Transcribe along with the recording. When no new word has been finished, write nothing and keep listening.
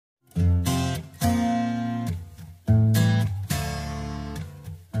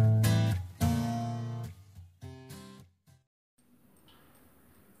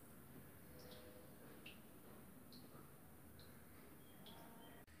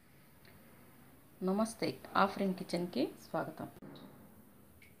నమస్తే, ఆఫ్రిన్ కిచెన్కి స్వాగతం.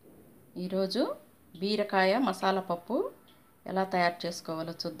 ఈరోజు బీరకాయ మసాలా పప్పు ఎలా తయారు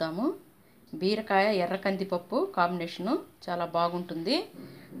చేసుకోవాలో చూద్దాము. బీరకాయ ఎర్ర కందిపప్పు కాంబినేషను చాలా బాగుంటుంది,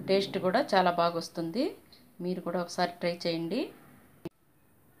 టేస్ట్ కూడా చాలా బాగా వస్తుంది. మీరు కూడా ఒకసారి ట్రై చేయండి.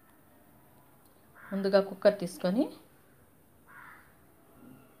 ముందుగా కుక్కర్ తీసుకొని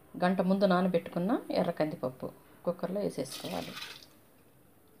గంట ముందు నానబెట్టుకున్న ఎర్ర కందిపప్పు కుక్కర్లో వేసేసుకోవాలి.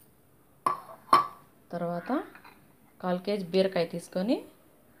 తర్వాత 1/4 కేజీ బీరకాయ తీసుకొని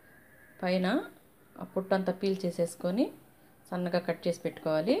పైన ఆ పుట్టంతా పీల్ చేసేసుకొని సన్నగా కట్ చేసి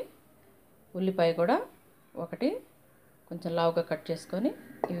పెట్టుకోవాలి. ఉల్లిపాయ కూడా ఒకటి కొంచెం లావుగా కట్ చేసుకొని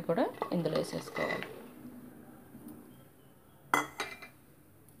ఇవి కూడా ఇందులో వేసేసుకోవాలి.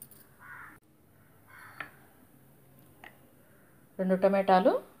 రెండు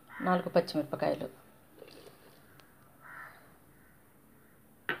టమాటాలు, 4 పచ్చిమిరపకాయలు,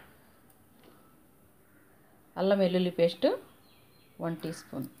 అల్లం వెల్లుల్లి పేస్ట్ 1 టీ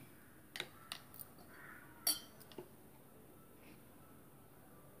స్పూన్,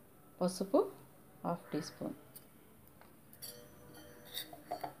 పసుపు 1/2 టీ స్పూన్,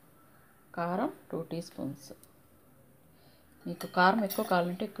 కారం 2 టీ స్పూన్స్. మీకు కారం ఎక్కువ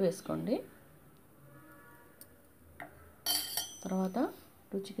కావాలంటే ఎక్కువ వేసుకోండి. తర్వాత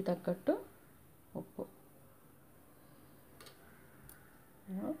రుచికి తగ్గట్టు ఉప్పు,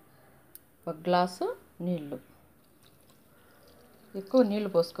 1 గ్లాసు నీళ్ళు. ఎక్కువ నీళ్ళు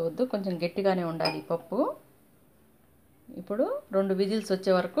పోసుకోవద్దు, కొంచెం గట్టిగానే ఉండాలి ఈ పప్పు. ఇప్పుడు 2 విజిల్స్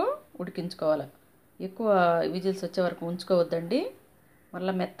వచ్చే వరకు ఉడికించుకోవాలి. ఎక్కువ విజిల్స్ వచ్చే వరకు ఉంచుకోవద్దండి,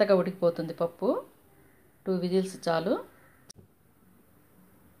 మళ్ళీ మెత్తగా ఉడికిపోతుంది పప్పు. 2 విజిల్స్ చాలు.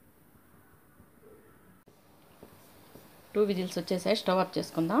 టూ విజిల్స్ వచ్చేసాయి, స్టవ్ ఆఫ్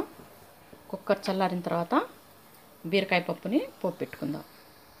చేసుకుందాం. కుక్కర్ చల్లారిన తర్వాత బీరకాయ పప్పుని పోపు పెట్టుకుందాం.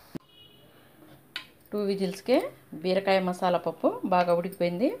 2 విజిల్స్కే బీరకాయ మసాలా పప్పు బాగా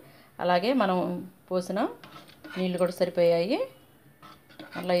ఉడికిపోయింది. అలాగే మనం పోసిన నీళ్ళు కూడా సరిపోయాయి.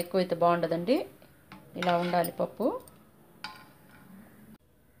 అలా ఎక్కువైతే బాగుండదండి, ఇలా ఉండాలి పప్పు.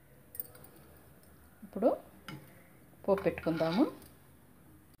 ఇప్పుడు పోపు పెట్టుకుందాము.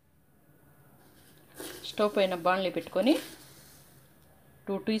 స్టవ్ పైన బాణలి పెట్టుకొని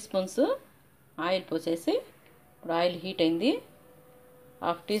 2 టీ స్పూన్స్ ఆయిల్ పోసేసి, ఇప్పుడు ఆయిల్ హీట్ అయింది.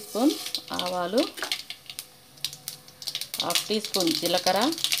 1/2 టీ స్పూన్ ఆవాలు, 1/2 టీ స్పూన్ జీలకర్ర,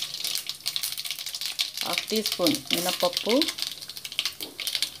 1/2 టీ స్పూన్ మినపప్పు,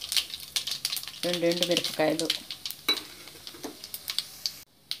 2 ఎండుమిరపకాయలు,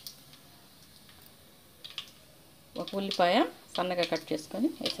 ఒక ఉల్లిపాయ సన్నగా కట్ చేసుకొని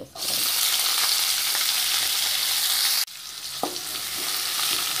వేసేసుకోవాలి.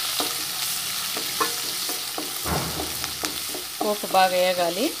 పోపు బాగా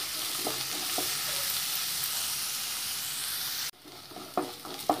వేగాలి.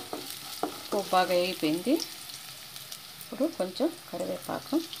 పోపు బాగా వేగిపోయింది. ఇప్పుడు కొంచెం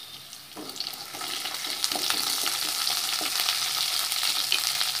కరివేపాకు,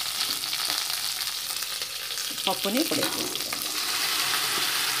 పప్పుని ఇప్పుడు వేసేసుకోవాలి.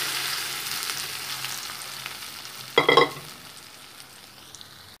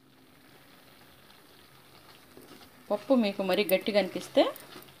 పప్పు మీకు మరీ గట్టిగా అనిపిస్తే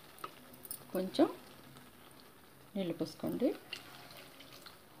కొంచెం నీళ్ళు పోసుకోండి.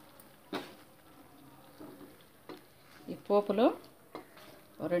 ఈ పోపులో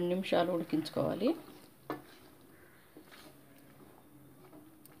 2 నిమిషాలు ఉడికించుకోవాలి.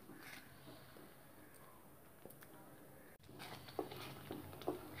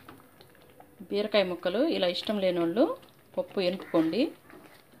 బీరకాయ ముక్కలు ఇలా ఇష్టం లేని వాళ్ళు పప్పు ఎనుపుకోండి.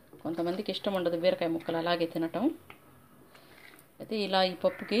 కొంతమందికి ఇష్టం ఉండదు బీరకాయ ముక్కలు అలాగే తినటం. అయితే ఇలా ఈ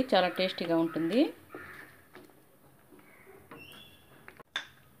పప్పుకి చాలా టేస్టీగా ఉంటుంది.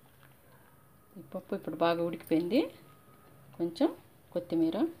 ఈ పప్పు ఇప్పుడు బాగా ఉడికిపోయింది. కొంచెం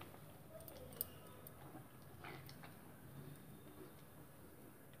కొత్తిమీర,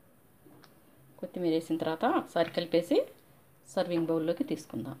 వేసిన తర్వాత ఒకసారి కలిపేసి సర్వింగ్ బౌల్లోకి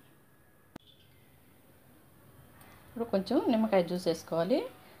తీసుకుందాం. ఇప్పుడు కొంచెం నిమ్మకాయ జ్యూస్ వేసుకోవాలి.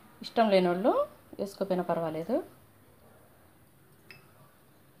 ఇష్టం లేని వాళ్ళు వేసుకోకపోయినా పర్వాలేదు.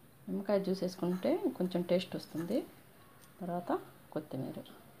 నిమ్మకాయ జ్యూస్ వేసుకుంటే కొంచెం టేస్ట్ వస్తుంది. తర్వాత కొత్తిమీర.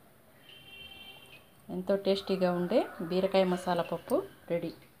 ఎంతో టేస్టీగా ఉండే బీరకాయ మసాలా పప్పు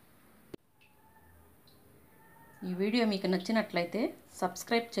రెడీ. ఈ వీడియో మీకు నచ్చినట్లయితే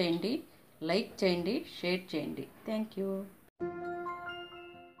సబ్స్క్రైబ్ చేయండి, లైక్ చేయండి, షేర్ చేయండి. Thank you.